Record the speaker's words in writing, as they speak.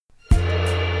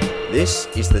This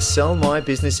is the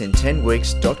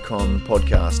sellmybusinessin10weeks.com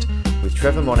podcast with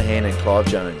Trevor Monaghan and Clive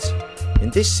Jones. In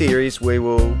this series, we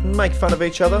will make fun of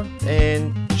each other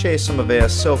and share some of our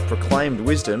self-proclaimed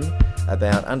wisdom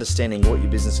about understanding what your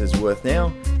business is worth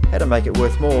now, how to make it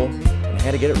worth more, and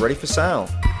how to get it ready for sale.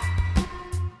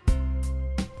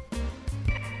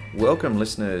 Welcome,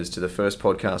 listeners, to the first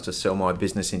podcast of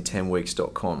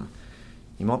sellmybusinessin10weeks.com.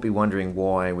 You might be wondering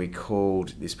why we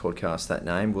called this podcast that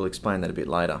name. We'll explain that a bit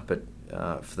later. But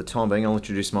for the time being, I'll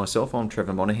introduce myself. I'm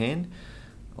Trevor Monaghan.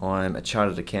 I'm a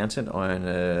chartered accountant. I own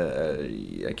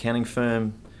an accounting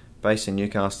firm based in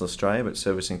Newcastle, Australia, but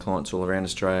servicing clients all around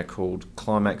Australia called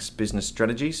Climax Business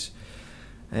Strategies.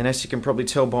 And as you can probably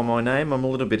tell by my name, I'm a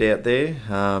little bit out there.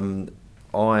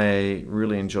 I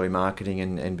really enjoy marketing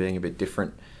and being a bit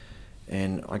different.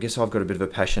 And I guess I've got a bit of a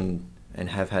passion and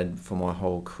have had for my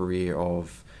whole career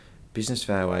of business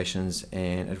valuations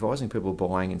and advising people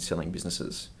buying and selling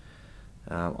businesses.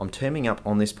 I'm teaming up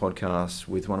on this podcast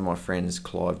with one of my friends,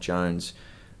 Clive Jones.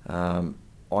 I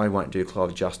won't do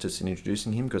Clive justice in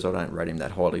introducing him because I don't rate him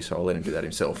that highly, so I'll let him do that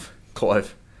himself.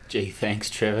 Clive. Gee, thanks,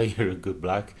 Trevor. You're a good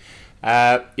bloke.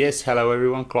 Yes, hello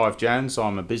everyone. Clive Jones.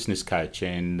 I'm a business coach,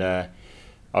 and I've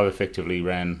effectively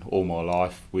ran all my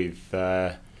life with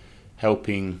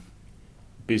helping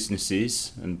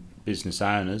businesses and business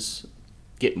owners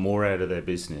get more out of their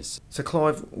business. So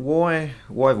Clive, why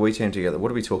have we teamed together?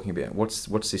 What are we talking about? What's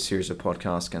this series of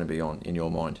podcasts going to be on in your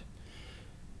mind?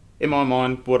 In my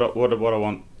mind, what I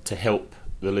want to help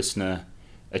the listener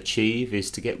achieve is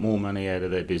to get more money out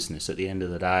of their business. At the end of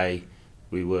the day,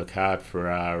 we work hard for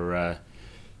our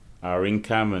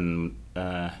income and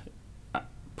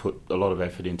put a lot of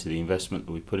effort into the investment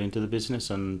that we put into the business,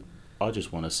 and I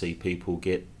just want to see people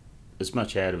get as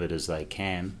much out of it as they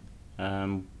can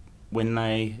when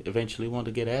they eventually want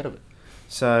to get out of it.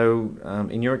 So,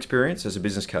 in your experience as a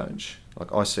business coach,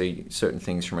 like I see certain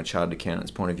things from a chartered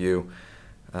accountant's point of view,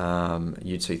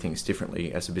 you'd see things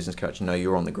differently as a business coach. I know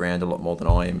you're on the ground a lot more than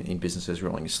I am in businesses,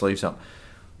 rolling your sleeves up.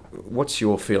 What's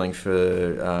your feeling for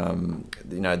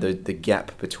the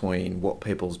gap between what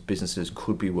people's businesses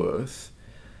could be worth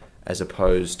as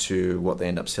opposed to what they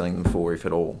end up selling them for, if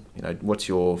at all? What's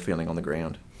your feeling on the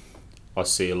ground? I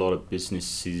see a lot of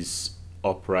businesses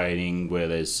operating where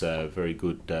there's very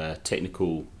good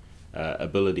technical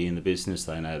ability in the business.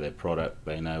 They know their product,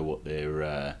 they know what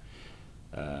they're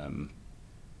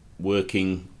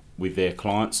working with their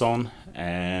clients on,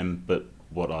 but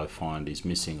what I find is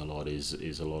missing a lot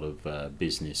is a lot of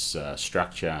business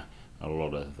structure, a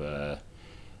lot of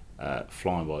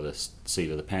flying by the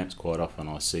seat of the pants. Quite often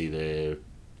I see they're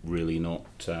really not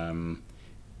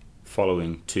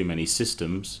following too many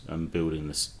systems and building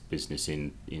this business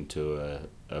into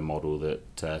a model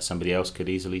that somebody else could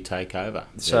easily take over.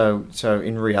 So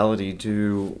in reality,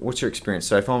 what's your experience?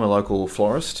 So if I'm a local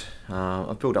florist,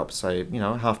 I've built up, say,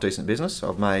 a half decent business.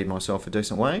 I've made myself a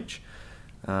decent wage.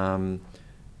 In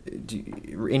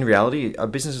reality, are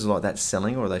businesses like that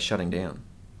selling, or are they shutting down?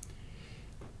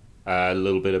 A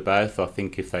little bit of both. I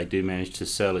think if they do manage to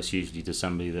sell, it's usually to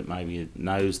somebody that maybe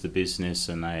knows the business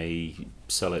and they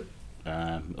sell it,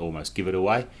 almost give it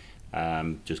away.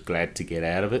 Just glad to get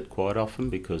out of it quite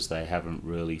often because they haven't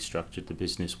really structured the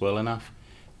business well enough.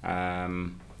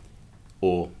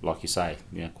 Or, like you say,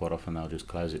 quite often they'll just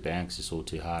close it down because it's all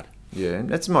too hard. Yeah,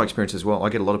 that's my experience as well. I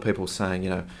get a lot of people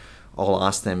saying, I'll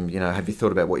ask them, have you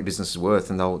thought about what your business is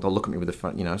worth? And they'll look at me with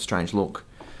a strange look.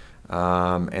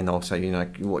 And they'll say,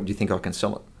 what do you think I can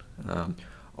sell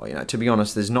it? To be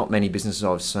honest, there's not many businesses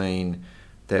I've seen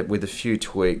that with a few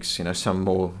tweaks, some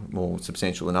more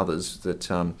substantial than others,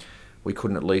 that we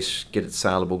couldn't at least get it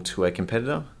saleable to a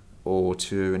competitor or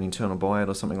to an internal buyout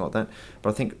or something like that. But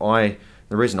I think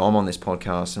the reason I'm on this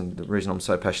podcast and the reason I'm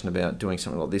so passionate about doing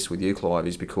something like this with you, Clive,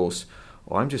 is because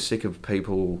I'm just sick of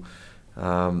people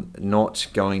not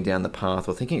going down the path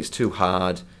or thinking it's too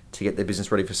hard to get their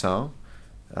business ready for sale.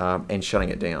 And shutting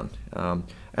it down, and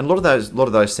a lot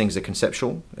of those things are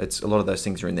conceptual. A lot of those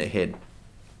things are in their head.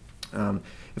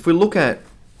 If we look at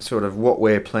sort of what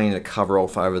we're planning to cover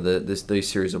off over these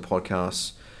series of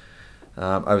podcasts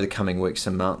over the coming weeks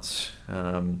and months,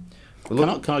 can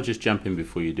I just jump in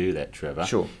before you do that, Trevor?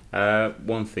 Sure.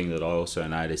 One thing that I also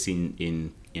notice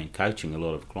in coaching a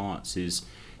lot of clients is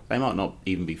they might not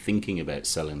even be thinking about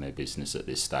selling their business at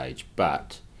this stage,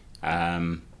 but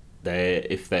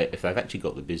if they've actually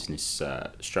got the business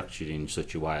structured in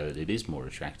such a way that it is more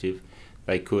attractive,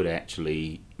 they could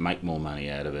actually make more money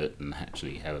out of it and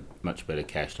actually have a much better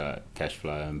cash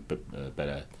flow and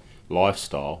better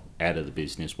lifestyle out of the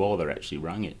business while they're actually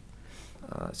running it.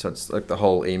 So it's like the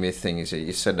whole E-Myth thing is that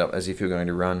you set it up as if you're going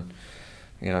to run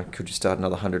Could you start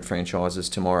another 100 franchises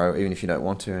tomorrow, even if you don't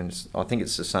want to? And I think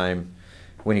it's the same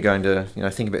when you're going to,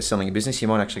 think about selling a business. You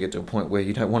might actually get to a point where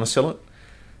you don't want to sell it.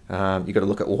 You've got to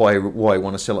look at why you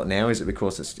want to sell it now. Is it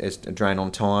because it's a drain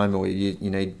on time, or you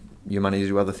need your money to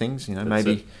do other things?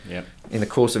 Maybe in the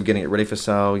course of getting it ready for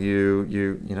sale, you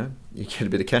get a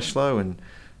bit of cash flow, and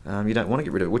you don't want to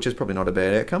get rid of it, which is probably not a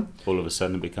bad outcome. All of a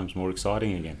sudden it becomes more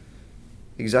exciting again.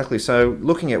 Exactly. So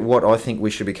looking at what I think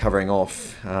we should be covering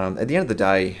off, at the end of the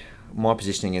day, my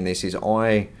positioning in this is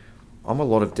I'm a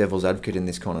lot of devil's advocate in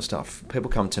this kind of stuff. People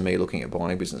come to me looking at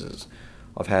buying businesses.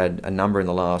 I've had a number in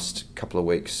the last couple of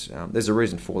weeks. There's a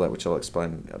reason for that, which I'll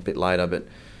explain a bit later, but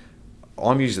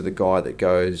I'm usually the guy that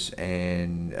goes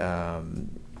and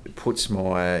puts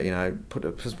my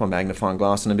magnifying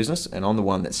glass in a business, and I'm the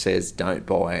one that says don't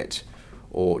buy it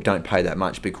or don't pay that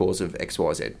much because of X,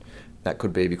 Y, Z. That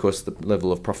could be because of the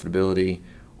level of profitability,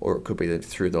 or it could be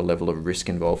through the level of risk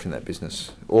involved in that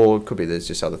business, or it could be there's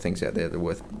just other things out there that are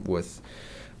worth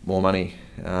more money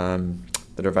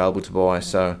that are available to buy.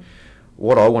 So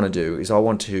what I want to do is I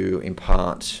want to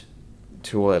impart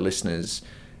to all our listeners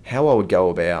how I would go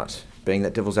about being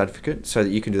that devil's advocate so that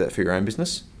you can do that for your own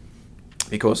business.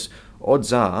 Because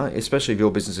odds are, especially if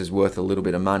your business is worth a little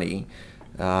bit of money,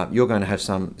 you're going to have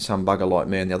some bugger like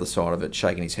me on the other side of it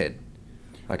shaking his head.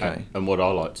 Okay. And what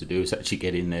I like to do is actually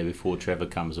get in there before Trevor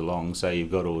comes along, so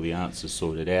you've got all the answers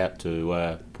sorted out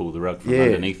to pull the rug from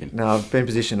underneath him. No, I've been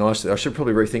positioned nicely. I should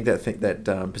probably rethink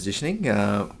that positioning.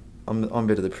 I'm a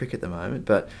bit of the prick at the moment,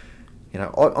 but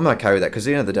I'm okay with that, because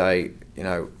at the end of the day,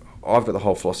 I've got the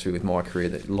whole philosophy with my career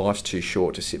that life's too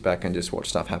short to sit back and just watch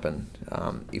stuff happen.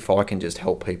 If I can just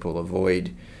help people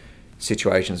avoid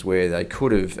situations where they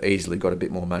could have easily got a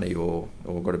bit more money or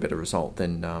got a better result,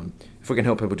 then if we can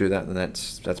help people do that, then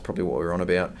that's probably what we're on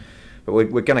about. But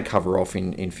we're going to cover off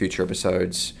in future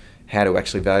episodes how to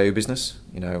actually value business.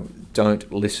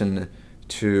 Don't listen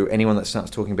to anyone that starts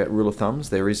talking about rule of thumbs.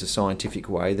 There is a scientific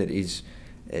way that is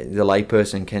the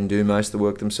layperson can do most of the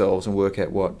work themselves and work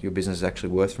out what your business is actually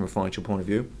worth from a financial point of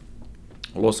view.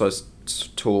 We'll also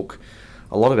talk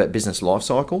a lot about business life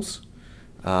cycles,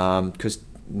 because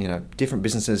different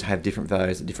businesses have different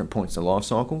values at different points in the life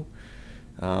cycle.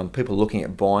 People looking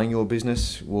at buying your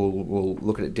business will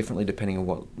look at it differently depending on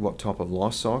what type of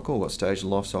life cycle, what stage of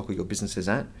life cycle your business is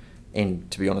at, and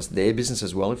to be honest, their business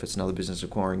as well, if it's another business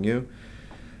acquiring you.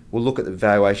 We'll look at the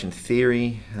valuation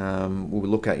theory. We'll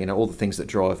look at all the things that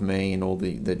drive me and all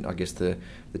the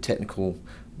technical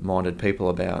minded people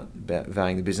about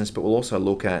valuing the business. But we'll also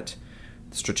look at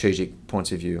strategic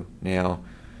points of view. Now,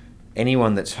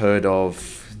 anyone that's heard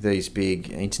of these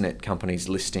big internet companies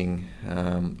listing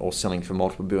or selling for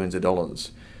multiple billions of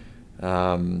dollars,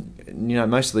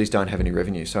 most of these don't have any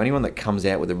revenue. So anyone that comes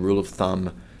out with a rule of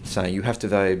thumb saying you have to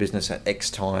value a business at X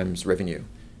times revenue,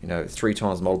 3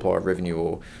 times multiplier of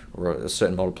revenue or a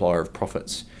certain multiplier of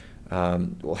profits.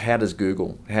 Well, how does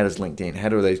Google, how does LinkedIn, how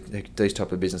do these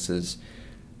type of businesses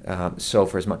sell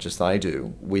for as much as they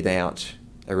do without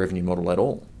a revenue model at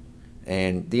all?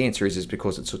 And the answer is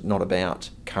because it's not about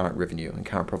current revenue and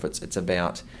current profits. It's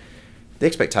about the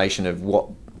expectation of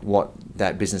what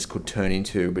that business could turn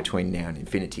into between now and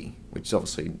infinity, which is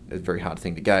obviously a very hard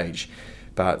thing to gauge.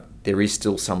 But there is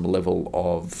still some level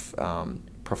of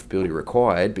profitability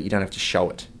required, but you don't have to show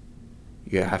it.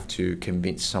 You have to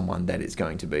convince someone that it's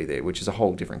going to be there, which is a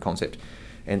whole different concept.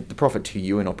 And the profit to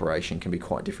you in operation can be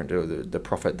quite different to the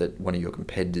profit that one of your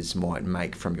competitors might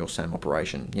make from your same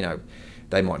operation.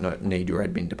 They might not need your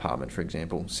admin department, for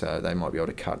example, so they might be able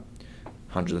to cut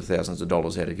hundreds of thousands of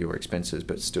dollars out of your expenses,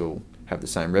 but still have the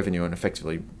same revenue and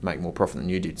effectively make more profit than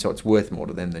you did. So it's worth more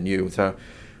to them than you. So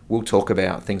we'll talk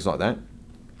about things like that.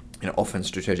 Often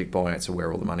strategic buyouts are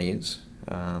where all the money is.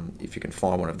 If you can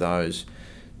find one of those,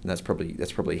 then that's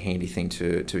probably a handy thing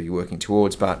to be working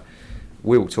towards. But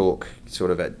we'll talk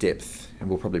sort of at depth, and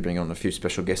we'll probably bring on a few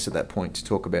special guests at that point to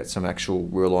talk about some actual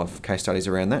real life case studies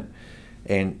around that.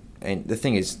 And the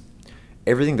thing is,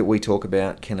 everything that we talk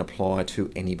about can apply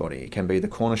to anybody. It can be the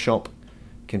corner shop,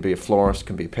 can be a florist,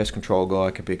 can be a pest control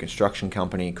guy, can be a construction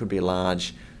company, it could be a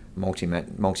large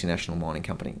multinational mining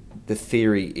company. The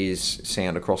theory is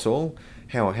sound across all.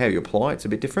 How you apply it's a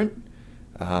bit different.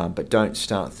 But don't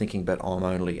start thinking that I'm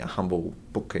only a humble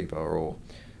bookkeeper or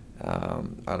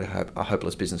a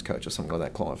hopeless business coach or something like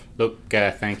that, Clive. Look,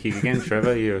 thank you again,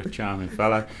 Trevor. You're a charming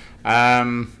fellow.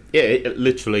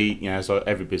 Literally, so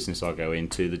every business I go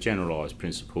into, the generalised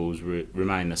principles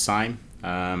remain the same.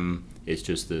 It's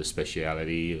just the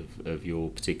speciality of your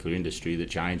particular industry that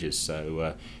changes.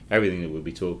 So everything that we'll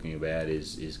be talking about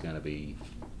is going to be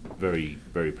very,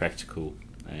 very practical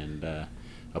and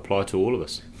apply to all of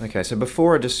us. Okay, so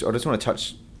before I just want to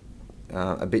touch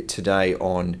a bit today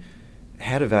on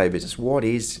how to value business. What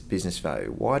is business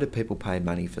value? Why do people pay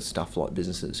money for stuff like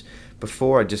businesses?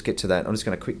 Before I just get to that, I'm just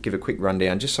going to give a quick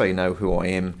rundown, just so you know who I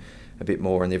am a bit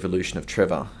more and the evolution of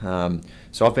Trevor.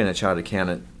 So I've been a chartered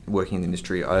accountant working in the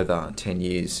industry over 10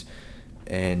 years,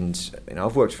 and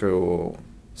I've worked for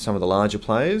some of the larger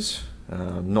players,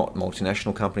 not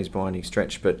multinational companies by any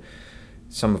stretch, but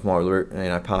some of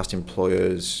my past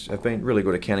employers have been really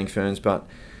good accounting firms. But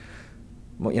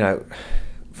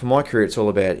for my career, it's all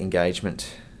about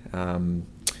engagement.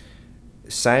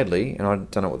 Sadly, and I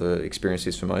don't know what the experience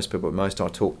is for most people, but most I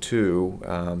talk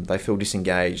to, they feel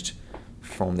disengaged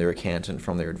from their accountant,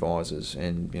 from their advisors,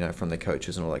 and from their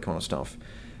coaches and all that kind of stuff.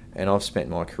 And I've spent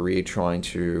my career trying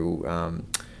to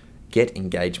get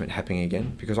engagement happening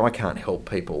again, because I can't help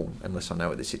people unless I know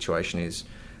what the situation is.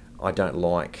 I don't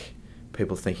like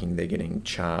people thinking they're getting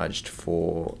charged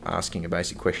for asking a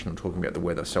basic question or talking about the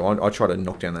weather. So I try to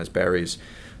knock down those barriers.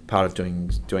 Part of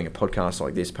doing a podcast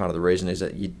like this, part of the reason is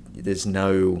that there's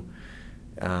no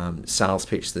sales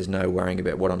pitch, there's no worrying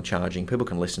about what I'm charging. People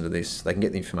can listen to this, they can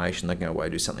get the information, they can go away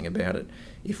and do something about it.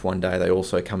 If one day they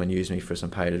also come and use me for some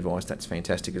paid advice, that's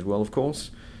fantastic as well, of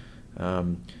course.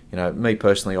 Me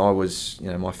personally, I was,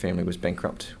 my family was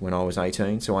bankrupt when I was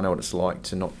 18, so I know what it's like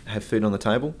to not have food on the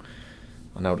table.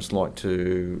 I know what it's like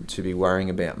to be worrying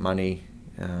about money,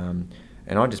 and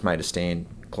I just made a stand,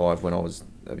 Clive, when I was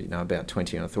about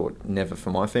 20, and I thought, never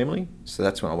for my family. So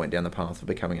that's when I went down the path of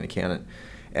becoming an accountant.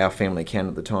 Our family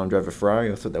accountant at the time drove a Ferrari.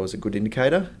 I thought that was a good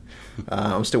indicator.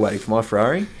 I'm still waiting for my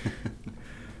Ferrari.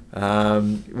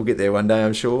 We'll get there one day,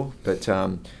 I'm sure. But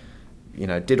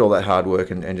did all that hard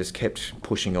work and just kept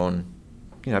pushing on,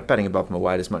 batting above my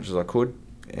weight as much as I could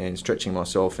and stretching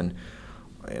myself. And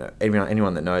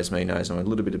anyone that knows me knows I'm a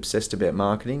little bit obsessed about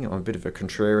marketing. I'm a bit of a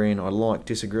contrarian. I like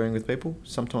disagreeing with people,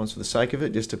 sometimes for the sake of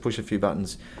it, just to push a few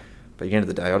buttons. But at the end of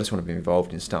the day, I just want to be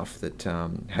involved in stuff that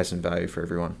has some value for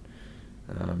everyone.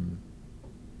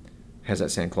 How's that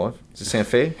sound, Clive? Does it sound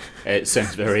fair? It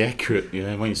sounds very accurate,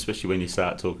 especially when you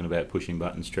start talking about pushing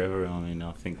buttons, Trevor.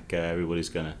 I think everybody's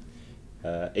going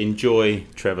to enjoy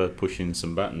Trevor pushing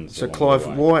some buttons. So, Clive,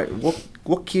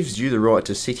 what gives you the right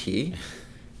to sit here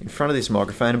in front of this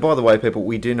microphone? And by the way, people,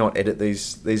 we do not edit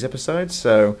these episodes,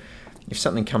 so if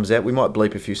something comes out, we might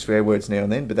bleep a few swear words now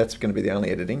and then, but that's going to be the only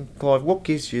editing. Clive, what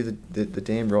gives you the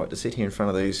damn right to sit here in front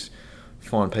of these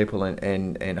fine people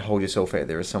and hold yourself out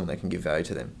there as someone that can give value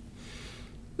to them?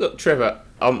 Look, Trevor,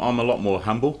 I'm a lot more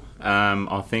humble,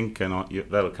 I think, and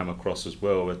that'll come across as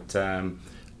well. But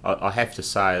I have to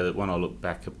say that when I look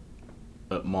back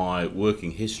at my working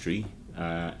history,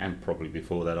 and probably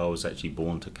before that, I was actually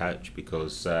born to coach,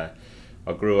 because I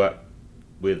grew up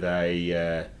with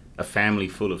a family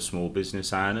full of small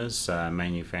business owners,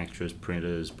 manufacturers,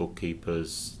 printers,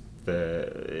 bookkeepers.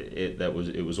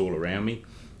 It was all around me,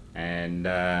 and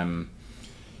then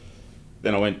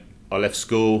I left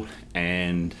school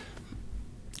and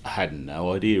I had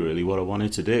no idea really what I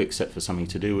wanted to do except for something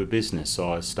to do with business.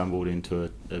 So I stumbled into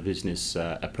a business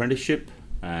apprenticeship,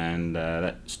 and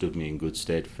that stood me in good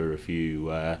stead for a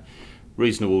few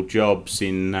reasonable jobs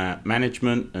in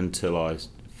management until I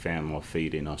found my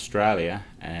feet in Australia,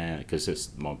 because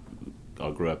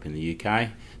I grew up in the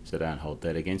UK, so don't hold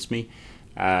that against me.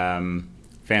 Found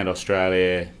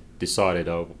Australia, decided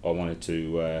I wanted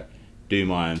to do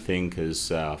my own thing,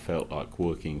 because I felt like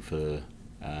working for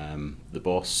the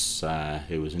boss,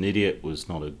 who was an idiot, was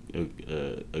not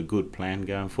a good plan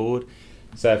going forward.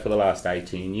 So for the last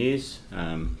 18 years,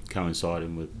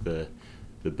 coinciding with the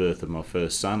birth of my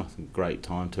first son, I think great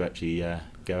time to actually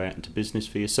go out into business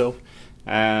for yourself.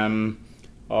 I've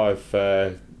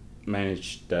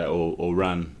managed or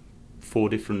run 5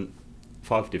 different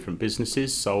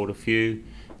businesses, sold a few,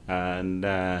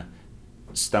 and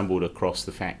stumbled across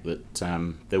the fact that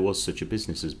there was such a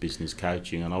business as business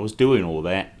coaching, and I was doing all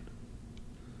that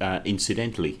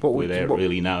incidentally without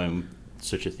really knowing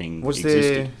such a thing existed. Was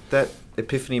there that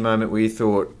epiphany moment where you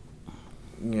thought,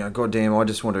 God damn, I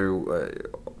just want to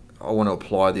I want to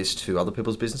apply this to other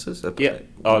people's businesses? Yeah.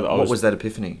 What was that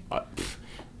epiphany?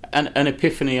 An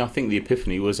epiphany, I think the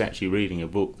epiphany was actually reading a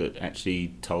book that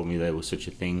actually told me there was such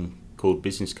a thing called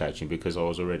business coaching, because I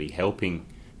was already helping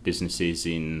businesses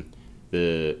in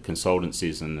the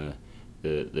consultancies and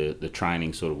the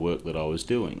training sort of work that I was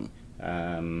doing.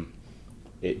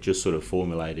 It just sort of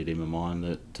formulated in my mind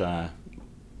that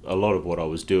a lot of what I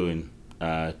was doing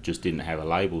just didn't have a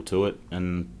label to it,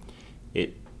 and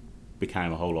it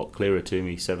became a whole lot clearer to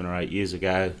me 7 or 8 years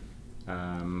ago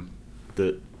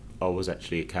that I was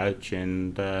actually a coach,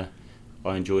 and I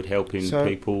enjoyed helping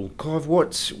people. Clive,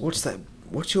 what's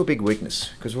what's your big weakness?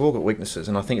 Because we've all got weaknesses,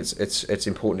 and I think it's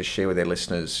important to share with their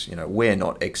listeners. We're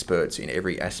not experts in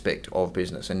every aspect of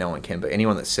business, and no one can. But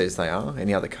anyone that says they are,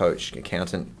 any other coach,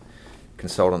 accountant,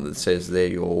 consultant that says they're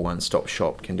your one-stop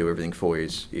shop, can do everything for you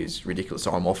is ridiculous.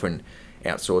 So I'm often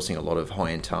outsourcing a lot of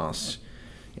high-end tasks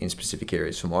in specific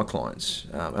areas for my clients,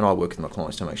 and I work with my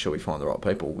clients to make sure we find the right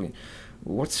people.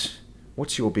 What's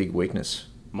your big weakness?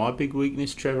 My big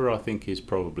weakness, Trevor, I think is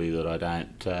probably that I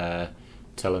don't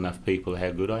tell enough people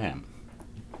how good I am.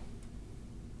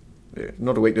 Yeah,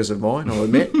 not a weakness of mine, I'll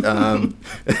admit.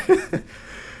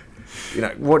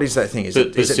 What is that thing? Is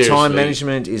it time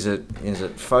management? Is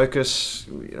it focus?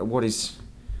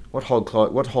 What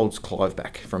holds Clive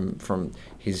back from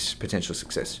his potential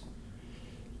success?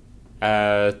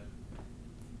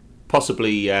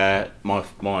 Possibly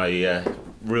my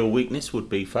real weakness would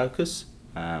be focus.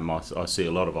 I see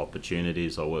a lot of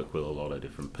opportunities. I work with a lot of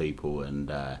different people,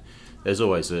 and there's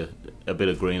always a bit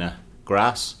of greener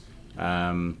grass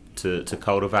to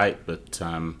cultivate. But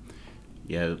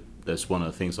that's one of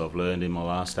the things I've learned in my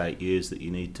last 8 years, that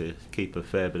you need to keep a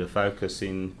fair bit of focus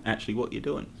in actually what you're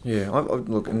doing. Yeah,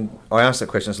 look, and I asked that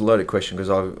question. It's a loaded question because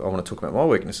I want to talk about my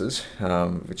weaknesses,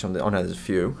 which I know there's a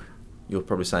few. You'll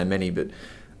probably say many, but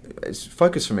it's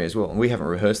focus for me as well. And we haven't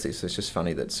rehearsed this. It's just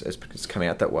funny that it's come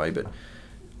out that way. But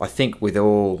I think with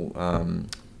all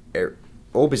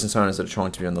business owners that are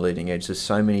trying to be on the leading edge, there's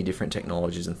so many different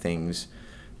technologies and things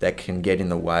that can get in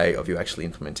the way of you actually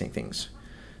implementing things.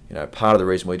 Part of the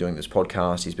reason we're doing this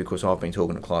podcast is because I've been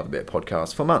talking to Clive about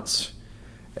podcasts for months.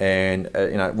 And,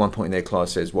 at one point there, Clive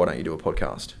says, "Why don't you do a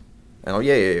podcast?" And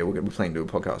we're planning to do a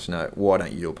podcast. No, why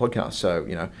don't you do a podcast? So,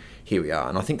 here we are.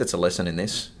 And I think that's a lesson in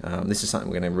this. This is something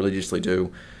we're going to religiously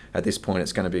do. At this point,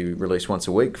 it's going to be released once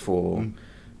a week for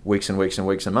weeks and weeks and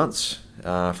weeks and months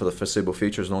for the foreseeable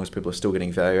future, as long as people are still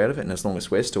getting value out of it and as long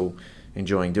as we're still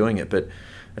enjoying doing it. But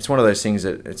it's one of those things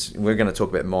that we're going to talk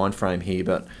about mind frame here,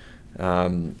 but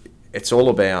it's all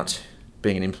about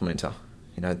being an implementer.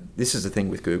 This is the thing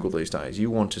with Google these days.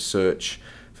 You want to search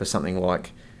for something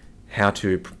like how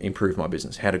to improve my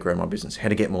business, how to grow my business, how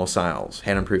to get more sales,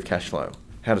 how to improve cash flow,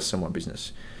 how to sell my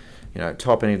business.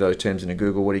 Type any of those terms into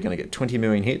Google, what are you going to get? 20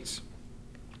 million hits?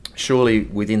 Surely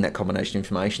within that combination of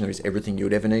information, there is everything you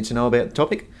would ever need to know about the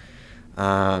topic.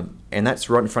 And that's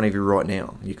right in front of you right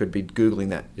now. You could be Googling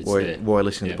that while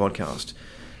listening to the podcast.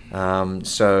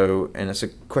 And it's a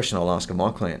question I'll ask of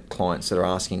my clients that are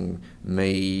asking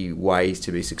me ways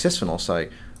to be successful. And I'll say,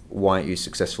 why aren't you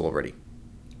successful already?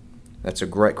 That's a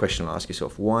great question to ask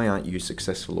yourself. Why aren't you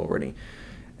successful already?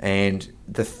 And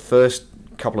the first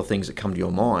couple of things that come to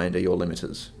your mind are your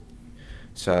limiters.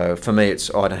 So for me, it's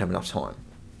I don't have enough time.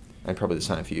 And probably the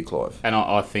same for you, Clive. And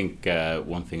I think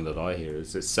one thing that I hear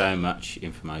is there's so much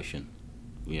information.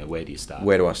 Where do you start?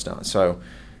 Where do I start? So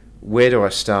where do I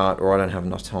start, or I don't have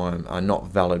enough time, are not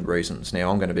valid reasons.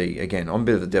 Now, I'm going to be, again, I'm a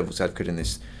bit of the devil's advocate in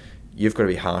this. You've got to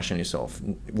be harsh on yourself.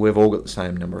 We've all got the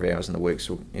same number of hours in the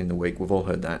week. We've all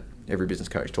heard that. Every business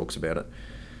coach talks about it.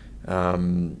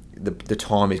 The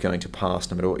time is going to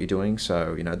pass no matter what you're doing.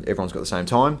 So, everyone's got the same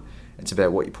time. It's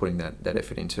about what you're putting that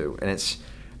effort into.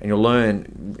 And you'll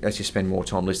learn as you spend more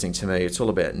time listening to me, it's all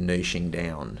about niching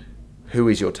down. Who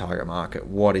is your target market?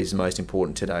 What is most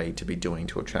important today to be doing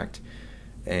to attract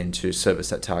and to service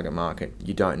that target market?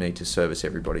 You don't need to service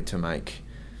everybody to make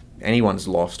anyone's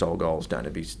lifestyle goals. Don't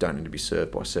need to be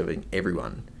served by serving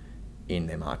everyone in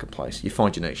their marketplace. You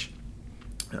find your niche.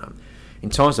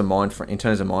 In terms of mind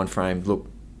frame, look,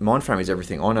 mind frame is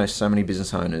everything. I know so many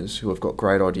business owners who have got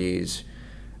great ideas,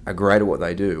 are great at what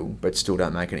they do, but still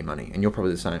don't make any money. And you're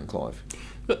probably the same, Clive.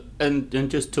 And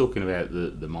just talking about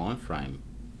the mind frame,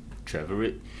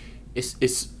 Trevor, it's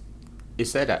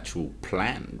that actual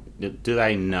plan. Do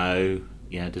they know?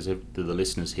 Do the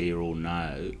listeners here all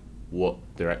know what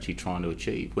they're actually trying to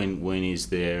achieve? When is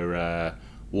their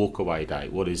walkaway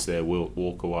date? What is their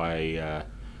walkaway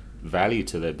value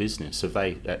to their business? Have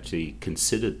they actually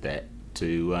considered that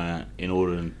in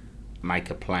order to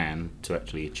make a plan to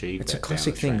actually achieve that? It's a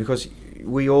classic thing because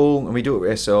we do it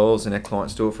ourselves and our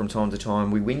clients do it from time to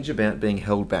time. We whinge about being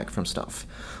held back from stuff.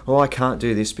 Oh, I can't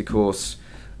do this because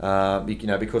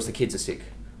because the kids are sick,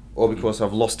 or because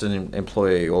I've lost an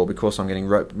employee, or because I'm getting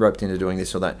roped into doing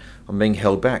this or that. I'm being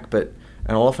held back. And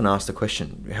I'll often ask the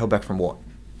question, held back from what?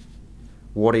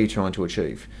 What are you trying to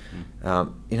achieve?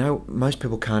 Most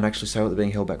people can't actually say what they're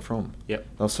being held back from. Yep.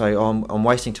 They'll say, oh, I'm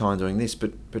wasting time doing this,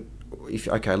 but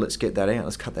let's get that out.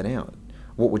 Let's cut that out.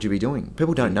 What would you be doing?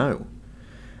 People don't know.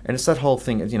 And it's that whole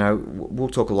thing, we'll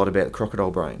talk a lot about the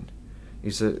crocodile brain.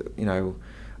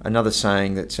 Another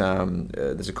saying that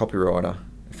there's a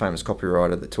famous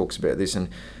copywriter that talks about this, and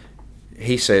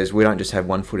he says we don't just have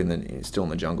one foot still in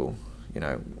the jungle,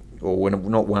 or we're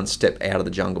not one step out of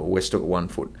the jungle. We're still got 1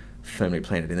 foot firmly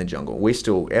planted in the jungle.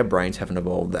 Our brains haven't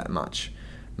evolved that much.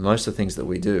 Most of the things that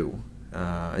we do,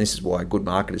 and this is why good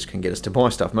marketers can get us to buy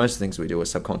stuff. Most of the things we do are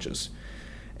subconscious.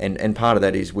 And part of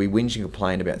that is we whinge and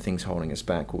complain about things holding us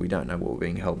back, or we don't know what we're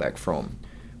being held back from.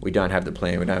 We don't have the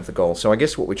plan, we don't have the goal. So I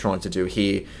guess what we're trying to do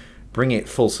here, bring it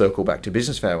full circle back to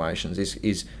business valuations,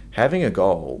 is having a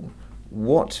goal.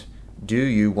 What do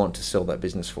you want to sell that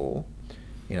business for?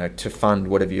 To fund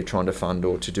whatever you're trying to fund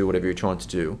or to do whatever you're trying to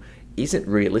do. Is it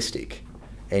realistic?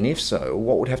 And if so,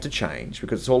 what would have to change?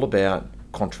 Because it's all about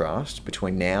contrast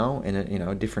between now and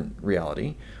a different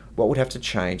reality. What would have to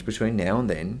change between now and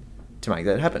then to make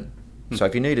that happen? So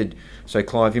if you needed,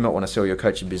 Clive, you might want to sell your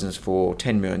coaching business for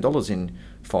 $10 million in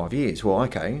 5 years. Well,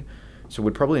 okay, so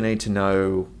we'd probably need to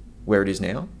know where it is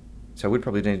now. So we'd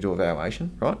probably need to do a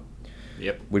valuation, right?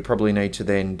 Yep. We'd probably need to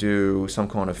then do some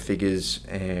kind of figures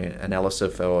and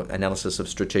analysis of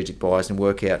strategic buyers and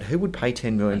work out who would pay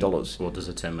 $10 million. What does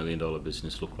a $10 million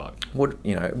business look like?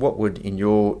 What would, in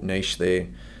your niche there,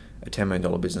 a $10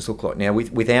 million business look like? Now,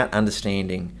 without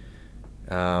understanding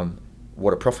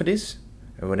what a profit is,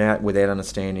 and without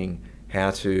understanding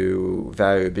how to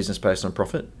value a business based on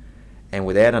profit, and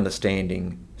without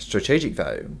understanding strategic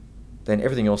value, then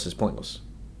everything else is pointless.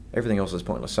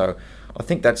 So I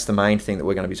think that's the main thing that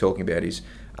we're going to be talking about, is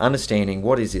understanding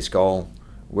what is this goal,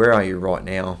 where are you right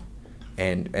now,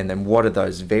 and then what are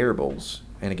those variables.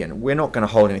 And again, we're not going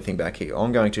to hold anything back here.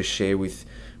 I'm going to share with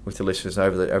the listeners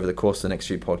over the course of the next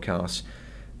few podcasts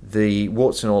the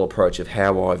warts and all approach of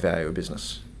how I value a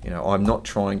business. I'm not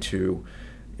trying to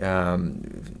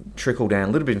trickle down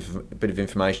a little bit of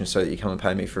information so that you come and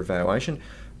pay me for a valuation.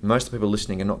 Most of the people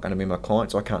listening are not going to be my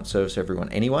clients. I can't service everyone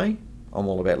anyway. I'm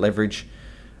all about leverage.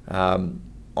 I'm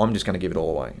just going to give it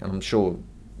all away, and I'm sure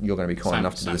you're going to be kind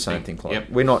enough to do the same thing, Clive. Yep.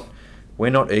 We're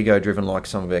not ego driven like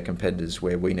some of our competitors,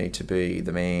 where we need to be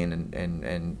the man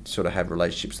and sort of have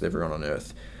relationships with everyone on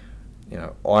earth.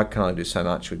 I can only do so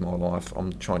much with my life.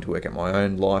 I'm trying to work out my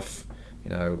own life,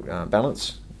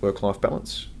 balance, work-life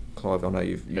balance. Clive, I know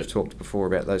you've talked before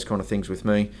about those kind of things with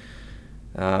me.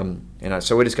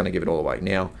 So we're just going to give it all away.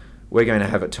 Now, we're going to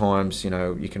have at times,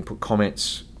 you can put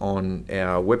comments on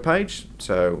our webpage.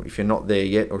 So if you're not there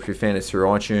yet, or if you found us through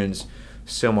iTunes,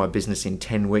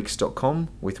 sellmybusinessin10weeks.com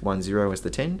with 10 as the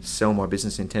 10,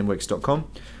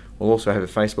 sellmybusinessin10weeks.com. We'll also have a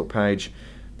Facebook page.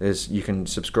 You can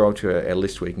subscribe to our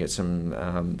list where you can get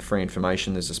some free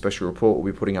information. There's a special report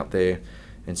we'll be putting up there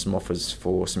and some offers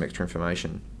for some extra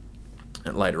information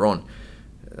later on.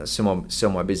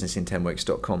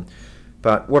 Sellmybusinessin10weeks.com.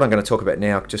 But what I'm going to talk about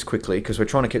now, just quickly, because we're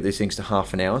trying to keep these things to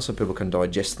half an hour so people can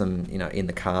digest them, in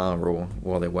the car or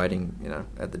while they're waiting,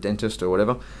 at the dentist or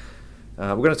whatever.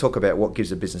 We're going to talk about what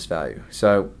gives a business value.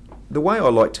 So the way I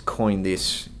like to coin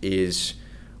this is,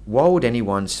 why would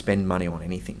anyone spend money on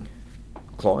anything?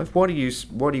 Clive, why would you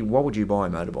buy a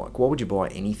motorbike? Why would you buy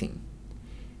anything?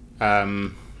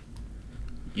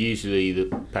 Usually,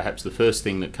 perhaps the first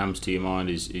thing that comes to your mind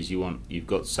is you've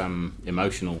got some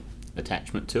emotional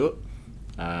attachment to it.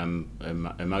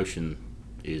 Emotion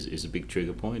is a big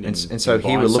trigger point. And so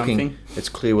here we're looking. Something. It's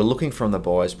clear we're looking from the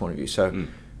buyer's point of view. So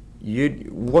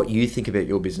what you think about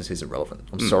your business is irrelevant.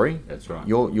 I'm sorry. That's right.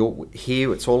 You're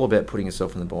here. It's all about putting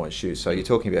yourself in the buyer's shoes. So you're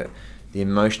talking about the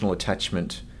emotional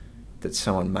attachment that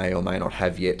someone may or may not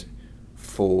have yet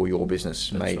for your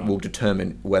business will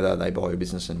determine whether they buy your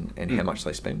business and how much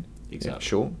they spend. Exactly. Yeah,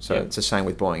 sure. So it's the same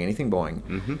with buying anything,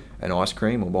 buying an ice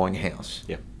cream or buying a house.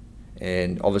 Yeah.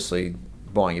 And obviously,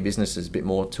 buying a business is a bit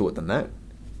more to it than that.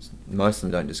 Most of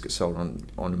them don't just get sold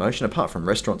on emotion, apart from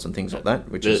restaurants and things like that,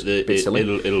 which is a bit silly.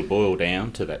 It'll boil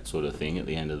down to that sort of thing at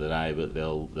the end of the day, but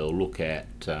they'll look at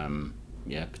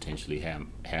potentially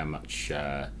how much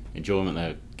enjoyment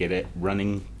they get at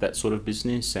running that sort of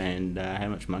business and how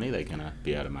much money they're going to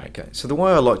be able to make. Okay, so the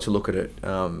way I like to look at it,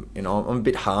 I'm a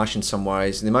bit harsh in some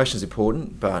ways. The emotion's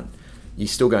important, but you're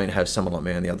still going to have someone like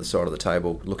me on the other side of the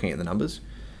table looking at the numbers.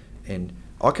 And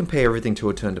I compare everything to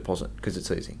a term deposit because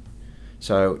it's easy.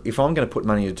 So if I'm going to put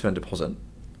money in a term deposit,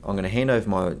 I'm going to hand over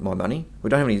my money. We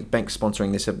don't have any banks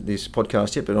sponsoring this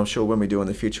podcast yet, but I'm sure when we do in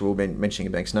the future, we'll be mentioning a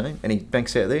bank's name. Any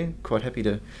banks out there? Quite happy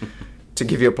to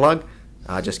give you a plug.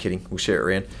 Just kidding. We'll share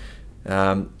it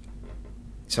around.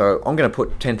 So I'm going to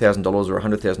put $10,000 or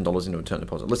 $100,000 into a term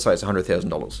deposit. Let's say it's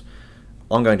 $100,000.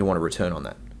 I'm going to want a return on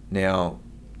that. Now,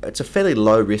 it's a fairly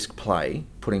low risk play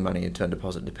putting money in term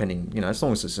deposit, depending, as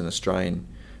long as it's an Australian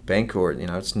bank or,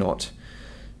 it's not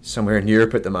somewhere in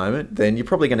Europe at the moment, then you're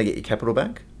probably going to get your capital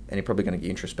back and you're probably going to get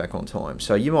interest back on time.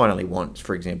 So you might only want,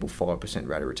 for example, 5%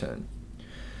 rate of return.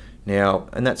 Now,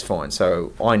 and that's fine.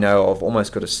 So I know I've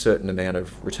almost got a certain amount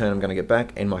of return I'm going to get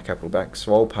back and my capital back.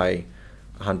 So I'll pay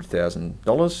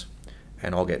 $100,000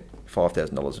 and I'll get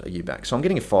 $5,000 a year back. So I'm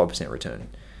getting a 5% return.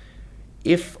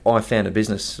 If I found a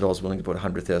business that I was willing to put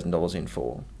 $100,000 in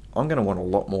for, I'm going to want a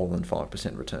lot more than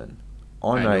 5% return.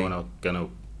 You're going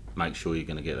to make sure you're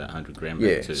going to get that 100 grand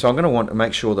back too. So I'm going to want to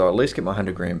make sure that I at least get my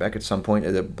 100 grand back at some point,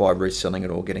 either by reselling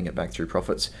it or getting it back through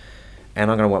profits. And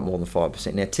I'm going to want more than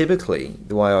 5%. Now, typically,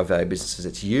 the way I value businesses,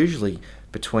 it's usually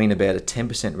between about a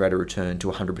 10% rate of return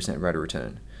to 100% rate of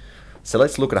return. So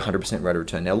let's look at 100% rate of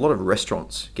return. Now, a lot of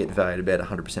restaurants get valued about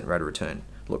 100% rate of return.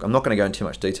 Look, I'm not going to go into too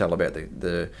much detail about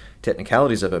the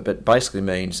technicalities of it, but basically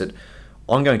means that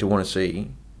I'm going to want to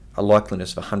see a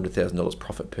likeliness of $100,000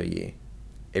 profit per year,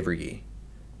 every year,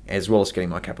 as well as getting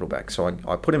my capital back. So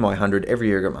I put in my 100, every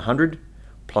year I get my 100,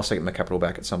 plus I get my capital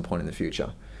back at some point in the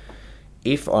future.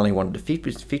 If I only wanted a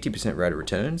 50% rate of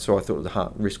return, so I thought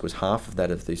the risk was half of that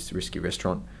of this risky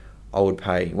restaurant, I would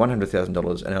pay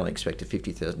 $100,000 and only expect a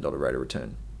 $50,000 rate of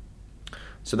return.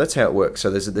 So that's how it works.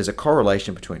 So there's a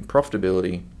correlation between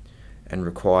profitability and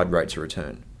required rates of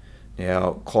return.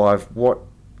 Now, Clive,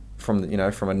 from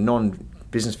a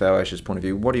non-business valuation's point of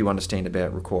view, what do you understand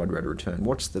about required rate of return?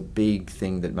 What's the big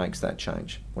thing that makes that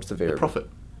change? What's the variable? The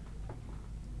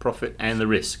profit and the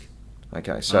risk.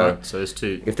 Okay, so there's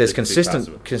two. If there's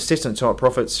consistent type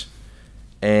profits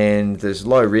and there's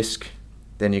low risk,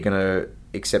 then you're going to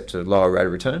accept a lower rate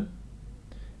of return.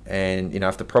 And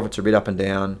if the profits are a bit up and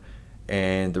down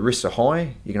and the risks are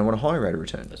high, you're going to want a higher rate of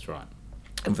return. That's right.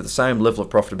 And for the same level of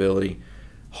profitability,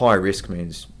 high risk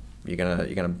means you're going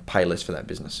to pay less for that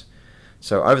business.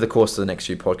 So over the course of the next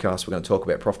few podcasts, we're going to talk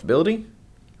about profitability.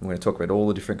 We're going to talk about all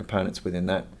the different components within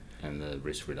that. And the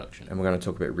risk reduction. And we're going to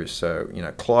talk about risk. So,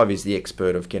 Clive is the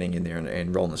expert of getting in there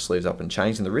and rolling the sleeves up and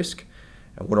changing the risk.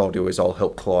 And what I'll do is I'll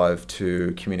help Clive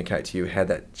to communicate to you how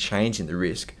that change in the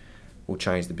risk will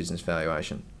change the business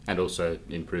valuation. And also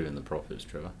improving the profits,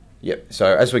 Trevor. Yep.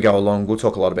 So as we go along, we'll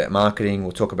talk a lot about marketing.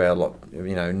 We'll talk about a lot,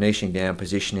 niching down,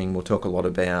 positioning. We'll talk a lot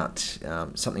about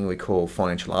something we call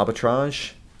financial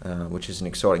arbitrage, which is an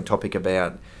exciting topic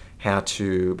about how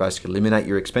to basically eliminate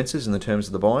your expenses in the terms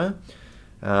of the buyer.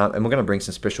 And we're going to bring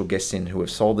some special guests in who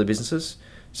have sold their businesses,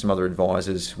 some other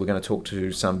advisors. We're going to talk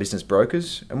to some business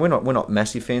brokers, and we're not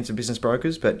massive fans of business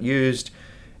brokers, but used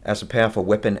as a powerful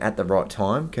weapon at the right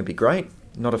time can be great.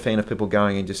 Not a fan of people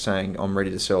going and just saying, I'm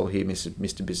ready to sell here, Mr.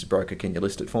 Business Broker, can you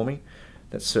list it for me?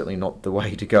 That's certainly not the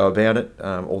way to go about it,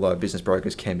 although business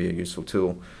brokers can be a useful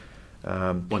tool.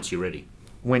 Once you're ready.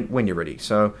 When you're ready.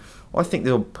 So I think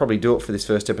they'll probably do it for this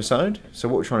first episode. So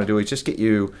what we're trying to do is just get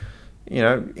you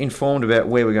informed about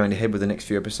where we're going to head with the next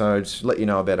few episodes, let you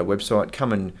know about our website,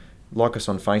 come and like us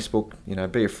on Facebook,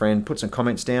 be a friend, put some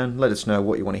comments down, let us know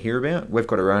what you want to hear about. We've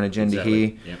got our own agenda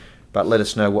here, yep. But let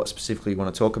us know what specifically you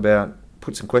want to talk about.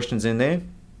 Put some questions in there.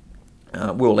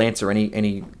 We'll answer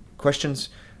any questions.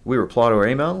 We reply to our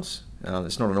emails.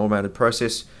 It's not an automated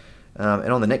process.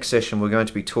 And on the next session, we're going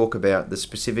to be talk about the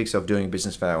specifics of doing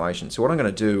business valuation. So what I'm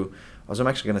going to do is I'm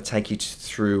actually going to take you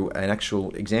through an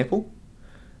actual example.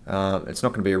 It's not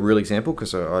going to be a real example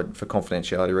because for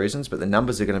confidentiality reasons, but the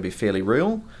numbers are going to be fairly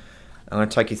real. I'm going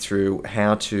to take you through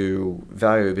how to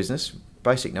value a business,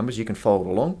 basic numbers, you can follow it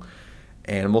along.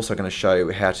 And I'm also going to show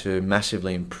you how to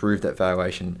massively improve that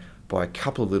valuation by a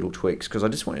couple of little tweaks, because I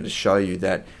just wanted to show you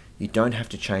that you don't have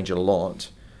to change a lot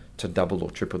to double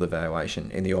or triple the valuation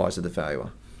in the eyes of the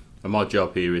valuer. And my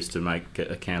job here is to make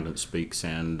accountant speak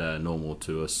sound normal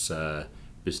to us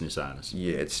business owners.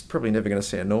 Yeah, it's probably never going to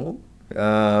sound normal.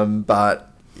 But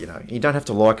you don't have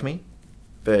to like me,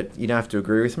 but you don't have to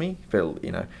agree with me. But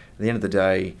at the end of the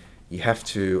day, you have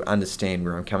to understand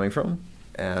where I'm coming from.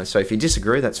 So if you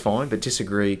disagree, that's fine, but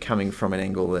disagree coming from an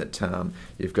angle that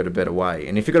you've got a better way.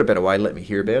 And if you've got a better way, let me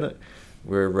hear about it.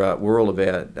 We're all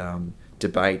about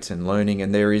debate and learning,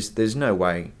 and there's no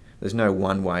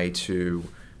one way to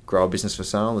grow a business for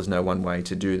sale. There's no one way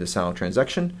to do the sale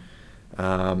transaction,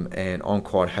 and I'm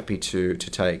quite happy to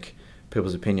take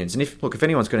people's opinions. And if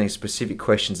anyone's got any specific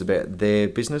questions about their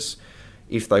business,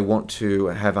 if they want to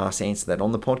have us answer that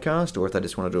on the podcast, or if they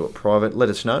just want to do it private, let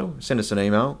us know. Send us an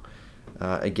email.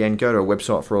 Again, go to our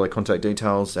website for all our contact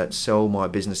details at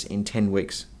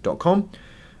sellmybusinessin10weeks.com.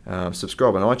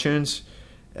 Subscribe on iTunes.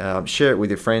 Share it with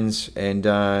your friends.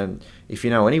 And if you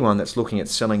know anyone that's looking at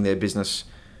selling their business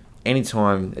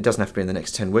anytime, it doesn't have to be in the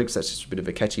next 10 weeks, that's just a bit of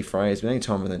a catchy phrase, but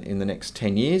anytime in the next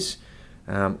 10 years,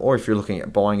 or if you're looking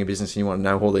at buying a business and you want to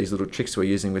know all these little tricks we're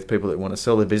using with people that want to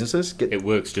sell their businesses. It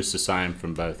works just the same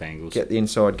from both angles. Get the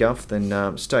inside guff,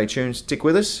 then stay tuned, stick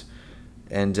with us.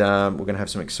 And we're going to have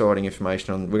some exciting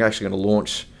information on. We're actually going to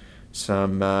launch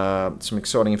some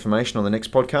exciting information on the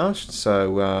next podcast.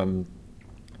 So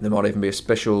there might even be a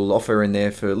special offer in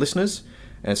there for listeners,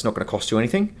 and it's not going to cost you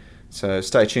anything. So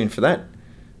stay tuned for that.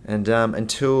 And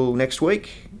until next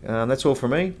week, that's all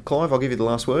from me. Clive, I'll give you the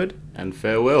last word. And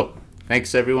farewell.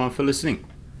 Thanks everyone for listening.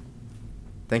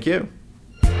 Thank you.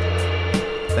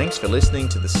 Thanks for listening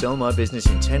to the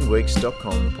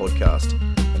sellmybusinessin10weeks.com podcast.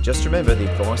 And just remember,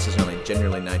 the advice is only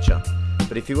general in nature.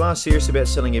 But if you are serious about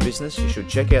selling your business, you should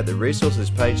check out the resources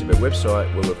page of our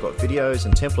website, where we've got videos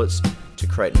and templates to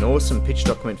create an awesome pitch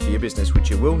document for your business, which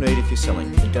you will need if you're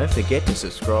selling. And don't forget to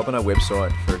subscribe on our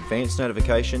website for advanced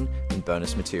notification and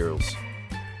bonus materials.